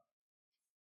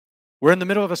We're in the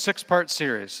middle of a 6-part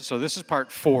series, so this is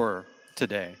part 4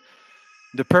 today.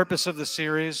 The purpose of the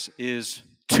series is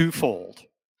twofold.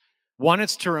 One,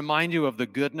 it's to remind you of the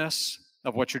goodness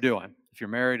of what you're doing if you're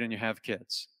married and you have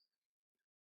kids.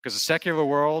 Because the secular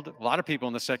world, a lot of people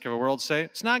in the secular world say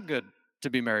it's not good to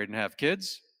be married and have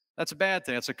kids. That's a bad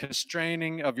thing. It's a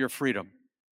constraining of your freedom.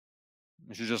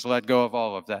 You should just let go of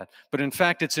all of that. But in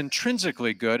fact, it's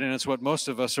intrinsically good, and it's what most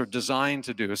of us are designed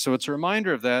to do. So it's a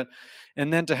reminder of that,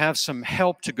 and then to have some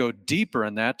help to go deeper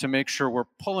in that, to make sure we're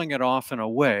pulling it off in a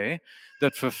way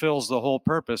that fulfills the whole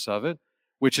purpose of it,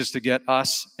 which is to get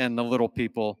us and the little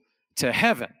people to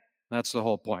heaven. That's the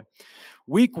whole point.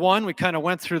 Week 1, we kind of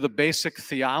went through the basic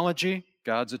theology.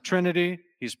 God's a Trinity.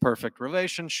 He's perfect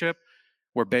relationship.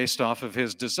 We're based off of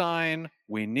His design.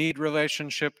 We need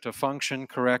relationship to function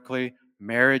correctly.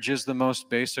 Marriage is the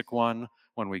most basic one.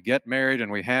 When we get married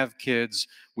and we have kids,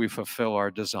 we fulfill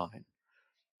our design.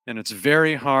 And it's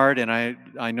very hard, and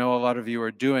I know a lot of you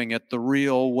are doing it the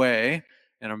real way,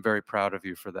 and I'm very proud of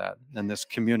you for that, and this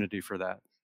community for that.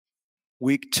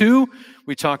 Week 2,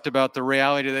 we talked about the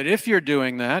reality that if you're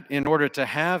doing that, in order to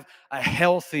have a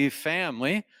healthy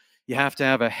family, you have to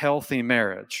have a healthy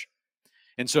marriage.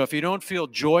 And so if you don't feel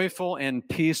joyful and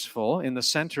peaceful in the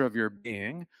center of your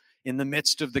being, in the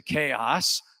midst of the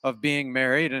chaos of being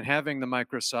married and having the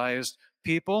micro-sized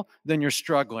people, then you're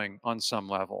struggling on some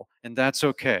level. And that's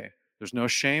okay. There's no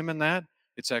shame in that.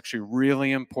 It's actually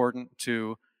really important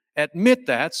to admit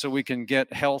that so we can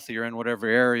get healthier in whatever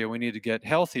area we need to get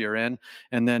healthier in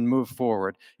and then move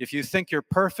forward. If you think you're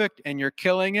perfect and you're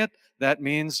killing it, that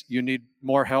means you need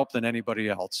more help than anybody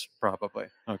else, probably.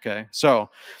 Okay? So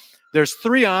there's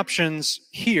 3 options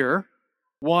here.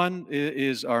 One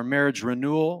is our marriage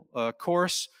renewal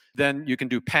course. Then you can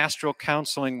do pastoral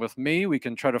counseling with me. We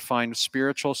can try to find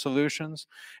spiritual solutions.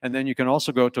 And then you can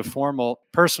also go to formal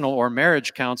personal or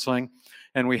marriage counseling.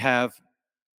 And we have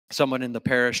someone in the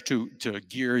parish to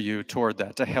gear you toward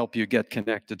that, to help you get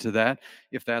connected to that,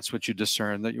 if that's what you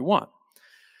discern that you want.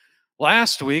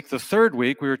 Last week, the 3rd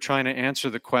week, we were trying to answer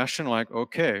the question like,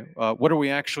 okay, what are we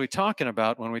actually talking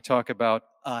about when we talk about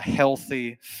a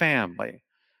healthy family?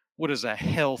 What does a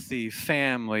healthy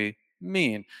family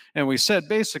mean? And we said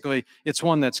basically it's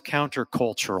one that's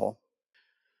countercultural.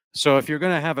 So if you're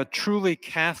going to have a truly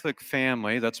Catholic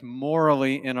family that's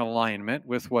morally in alignment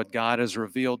with what God has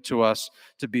revealed to us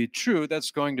to be true, that's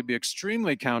going to be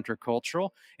extremely countercultural,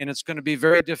 and it's going to be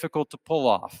very difficult to pull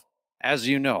off, as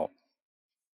you know.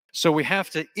 So we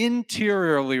have to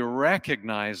interiorly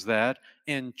recognize that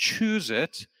and choose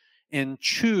it, and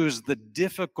choose the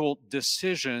difficult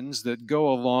decisions that go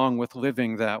along with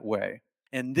living that way.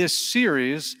 And this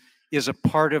series is a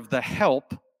part of the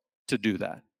help to do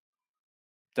that.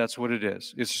 That's what it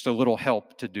is. It's just a little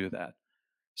help to do that.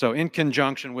 So in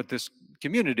conjunction with this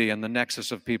community and the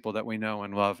nexus of people that we know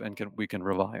and love, and we can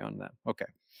rely on them. Okay.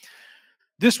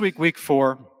 This week, week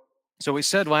 4, so we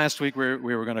said last week we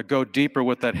were going to go deeper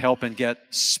with that help and get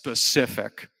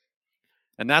specific.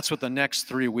 And that's what the next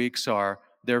 3 weeks are.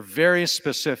 They're very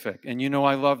specific. And you know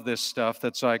I love this stuff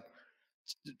that's like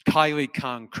highly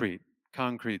concrete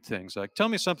things. Like, tell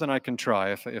me something I can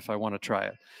try if I want to try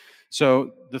it.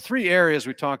 So the 3 areas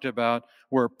we talked about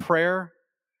were prayer,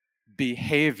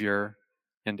 behavior,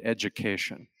 and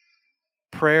education.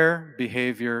 Prayer,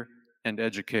 behavior, and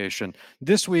education.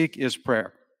 This week is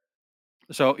prayer.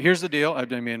 So here's the deal. I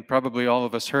mean, probably all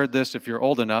of us heard this if you're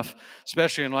old enough,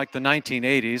 especially in like the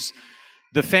 1980s.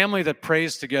 The family that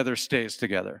prays together stays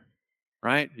together,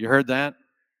 right? You heard that?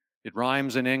 It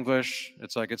rhymes in English.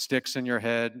 It's like it sticks in your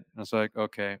head. It's like,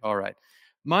 okay, all right.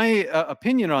 My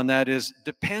opinion on that is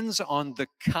depends on the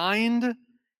kind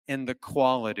and the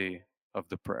quality of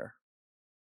the prayer.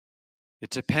 It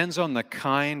depends on the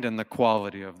kind and the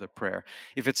quality of the prayer.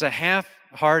 If it's a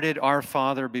half-hearted Our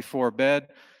Father before bed,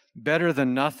 better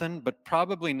than nothing, but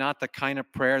probably not the kind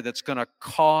of prayer that's going to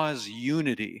cause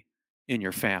unity in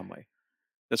your family,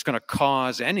 that's going to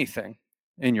cause anything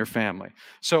in your family.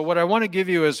 So what I want to give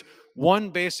you is one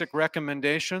basic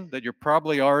recommendation that you're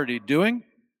probably already doing,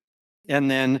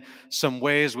 and then some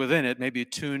ways within it, maybe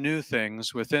 2 new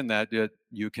things within that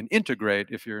you can integrate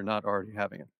if you're not already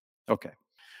having it. Okay.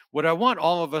 What I want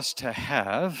all of us to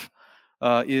have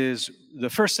is the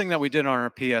first thing that we did on our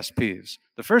PSPs.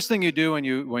 The first thing you do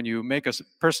when you make a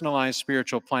personalized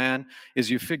spiritual plan is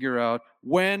you figure out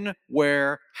when,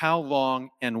 where, how long,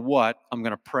 and what I'm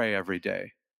going to pray every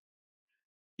day.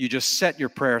 You just set your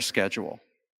prayer schedule.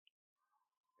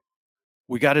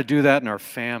 We got to do that in our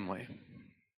family.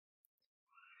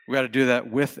 We got to do that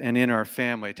with and in our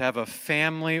family. To have a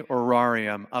family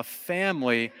orarium, a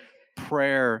family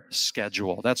prayer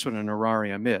schedule. That's what an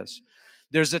orarium is.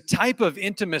 There's a type of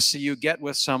intimacy you get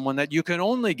with someone that you can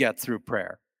only get through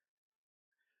prayer.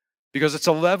 Because it's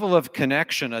a level of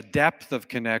connection, a depth of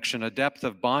connection, a depth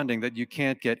of bonding that you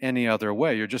can't get any other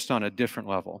way. You're just on a different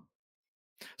level.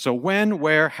 So when,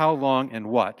 where, how long, and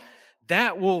what?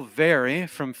 That will vary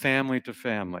from family to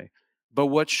family. But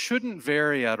what shouldn't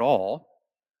vary at all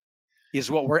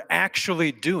is what we're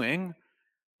actually doing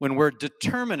when we're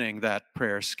determining that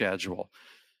prayer schedule.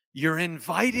 You're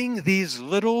inviting these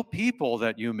little people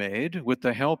that you made with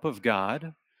the help of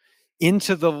God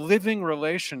into the living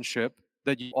relationship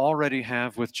that you already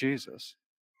have with Jesus.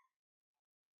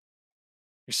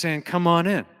 You're saying, come on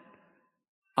in.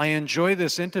 I enjoy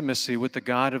this intimacy with the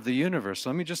God of the universe.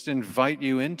 Let me just invite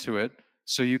you into it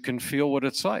so you can feel what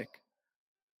it's like,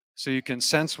 so you can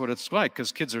sense what it's like,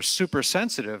 because kids are super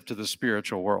sensitive to the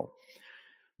spiritual world.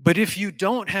 But if you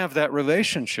don't have that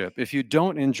relationship, if you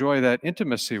don't enjoy that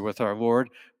intimacy with our Lord,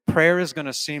 prayer is going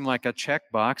to seem like a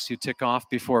checkbox you tick off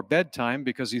before bedtime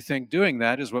because you think doing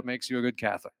that is what makes you a good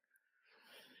Catholic.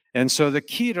 And so the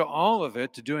key to all of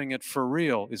it, to doing it for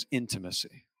real, is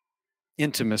intimacy.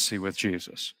 Intimacy with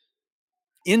Jesus.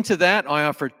 Into that, I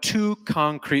offer 2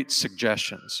 concrete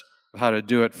suggestions of how to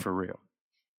do it for real.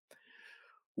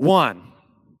 1,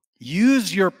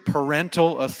 use your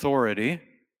parental authority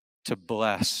to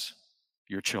bless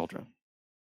your children.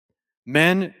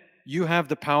 Men, you have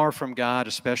the power from God,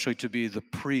 especially to be the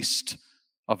priest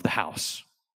of the house.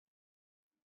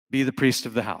 Be the priest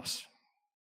of the house.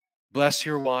 Bless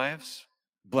your wives,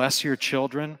 bless your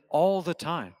children all the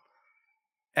time.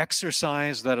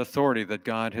 Exercise that authority that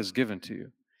God has given to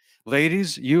you.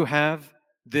 Ladies, you have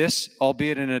this,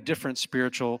 albeit in a different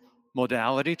spiritual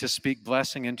modality, to speak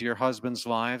blessing into your husband's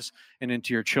lives and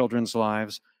into your children's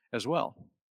lives as well.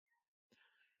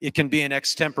 It can be an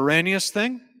extemporaneous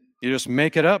thing. You just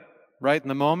make it up right in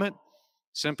the moment.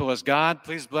 Simple as, God,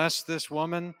 please bless this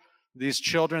woman, these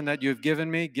children that you've given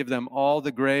me. Give them all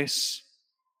the grace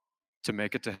to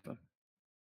make it to heaven.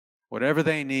 Whatever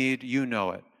they need, you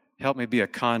know it. Help me be a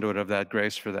conduit of that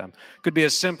grace for them. Could be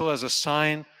as simple as a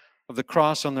sign of the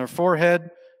cross on their forehead.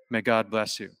 May God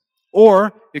bless you.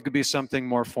 Or it could be something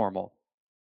more formal.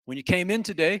 When you came in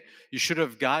today, you should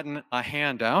have gotten a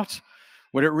handout.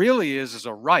 What it really is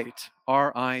a rite,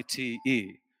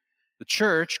 R-I-T-E. The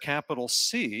church, capital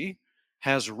C,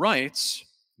 has rites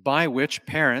by which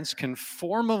parents can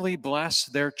formally bless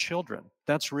their children.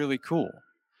 That's really cool.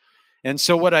 And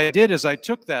so what I did is I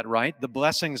took that rite, the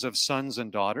blessings of sons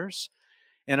and daughters,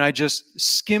 and I just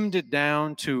skimmed it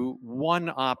down to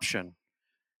one option,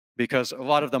 because a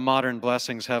lot of the modern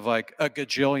blessings have like a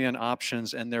gajillion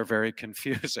options and they're very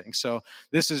confusing. So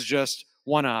this is just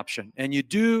one option. And you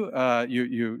do,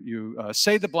 you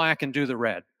say the black and do the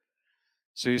red.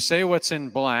 So you say what's in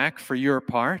black for your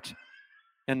part,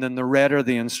 and then the red are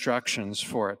the instructions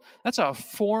for it. That's a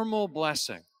formal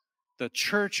blessing. The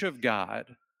Church of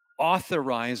God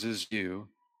authorizes you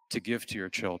to give to your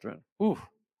children. Ooh,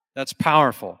 that's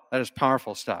powerful. That is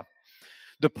powerful stuff.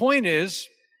 The point is,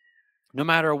 no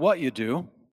matter what you do,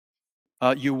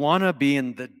 you want to be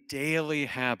in the daily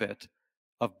habit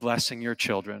of blessing your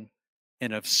children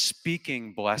and of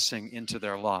speaking blessing into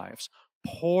their lives,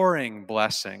 pouring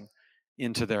blessing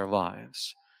into their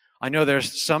lives. I know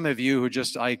there's some of you who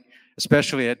just,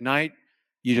 especially at night,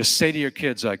 you just say to your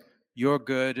kids, like, you're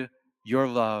good, you're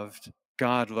loved,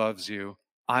 God loves you,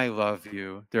 I love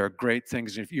you. There are great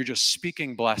things. You're just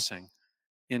speaking blessing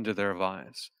into their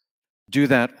lives. Do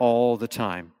that all the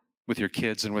time with your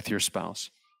kids and with your spouse.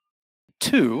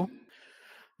 2,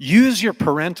 use your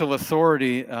parental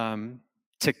authority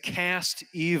to cast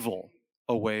evil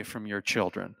away from your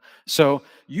children. So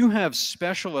you have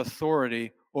special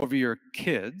authority over your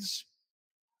kids,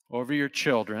 over your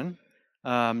children,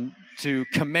 to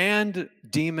command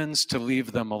demons to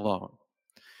leave them alone.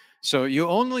 So you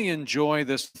only enjoy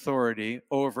this authority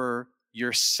over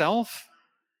yourself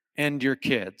and your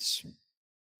kids.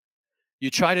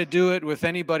 You try to do it with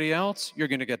anybody else, you're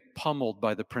going to get pummeled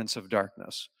by the prince of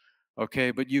darkness. Okay,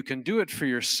 but you can do it for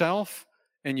yourself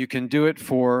and you can do it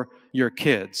for your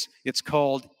kids. It's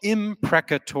called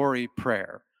imprecatory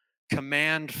prayer,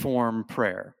 command form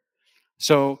prayer.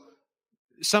 So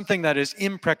something that is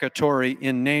imprecatory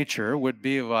in nature would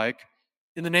be like,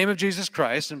 in the name of Jesus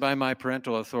Christ and by my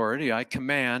parental authority, I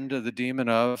command the demon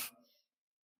of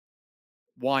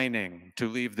whining to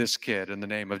leave this kid in the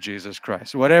name of Jesus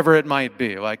Christ, whatever it might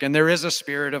be. Like, and there is a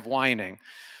spirit of whining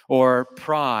or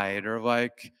pride or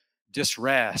like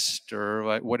disrest or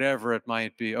like whatever it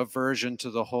might be, aversion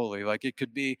to the holy. Like it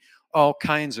could be all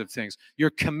kinds of things. You're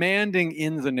commanding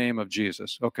in the name of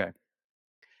Jesus. Okay.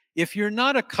 If you're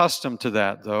not accustomed to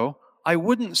that, though, I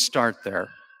wouldn't start there.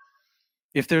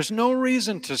 If there's no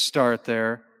reason to start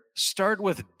there, start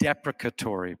with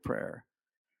deprecatory prayer.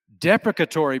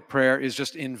 Deprecatory prayer is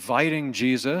just inviting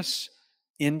Jesus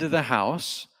into the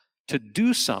house to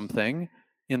do something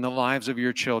in the lives of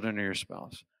your children or your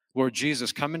spouse. Lord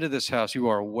Jesus, come into this house. You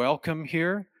are welcome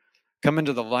here. Come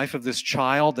into the life of this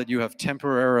child that you have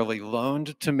temporarily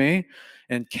loaned to me,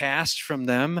 and cast from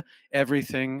them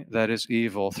everything that is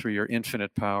evil through your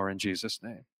infinite power in Jesus'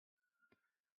 name.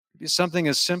 Be something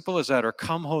as simple as that, or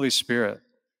come, Holy Spirit,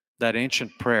 that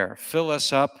ancient prayer. Fill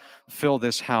us up, fill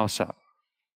this house up.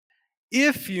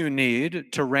 If you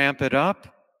need to ramp it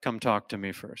up, come talk to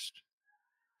me first.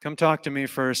 Come talk to me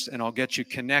first, and I'll get you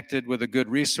connected with a good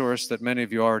resource that many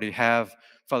of you already have,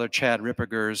 Father Chad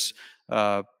Ripperger's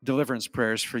deliverance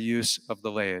prayers for use of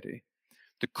the laity.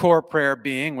 The core prayer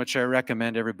being, which I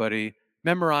recommend everybody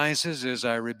memorizes, is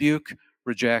I rebuke,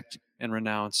 reject, and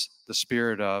renounce the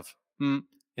spirit of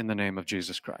in the name of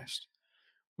Jesus Christ.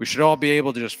 We should all be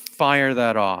able to just fire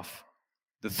that off,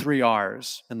 the 3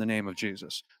 R's in the name of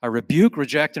Jesus. I rebuke,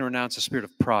 reject, and renounce the spirit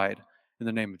of pride in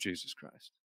the name of Jesus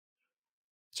Christ.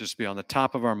 Just be on the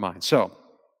top of our mind. So,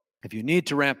 if you need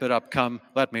to ramp it up, come,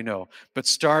 let me know. But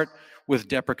start with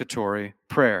deprecatory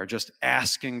prayer, just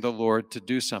asking the Lord to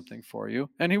do something for you,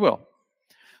 and He will.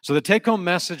 So the take-home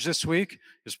message this week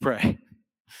is pray.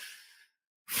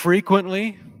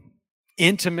 Frequently,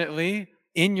 intimately,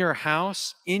 in your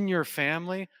house, in your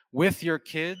family, with your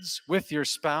kids, with your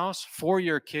spouse, for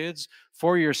your kids,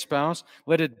 for your spouse.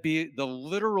 Let it be the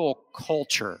literal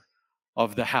culture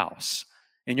of the house.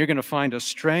 And you're going to find a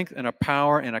strength and a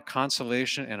power and a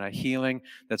consolation and a healing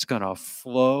that's going to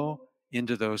flow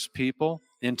into those people,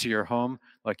 into your home,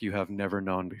 like you have never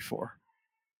known before.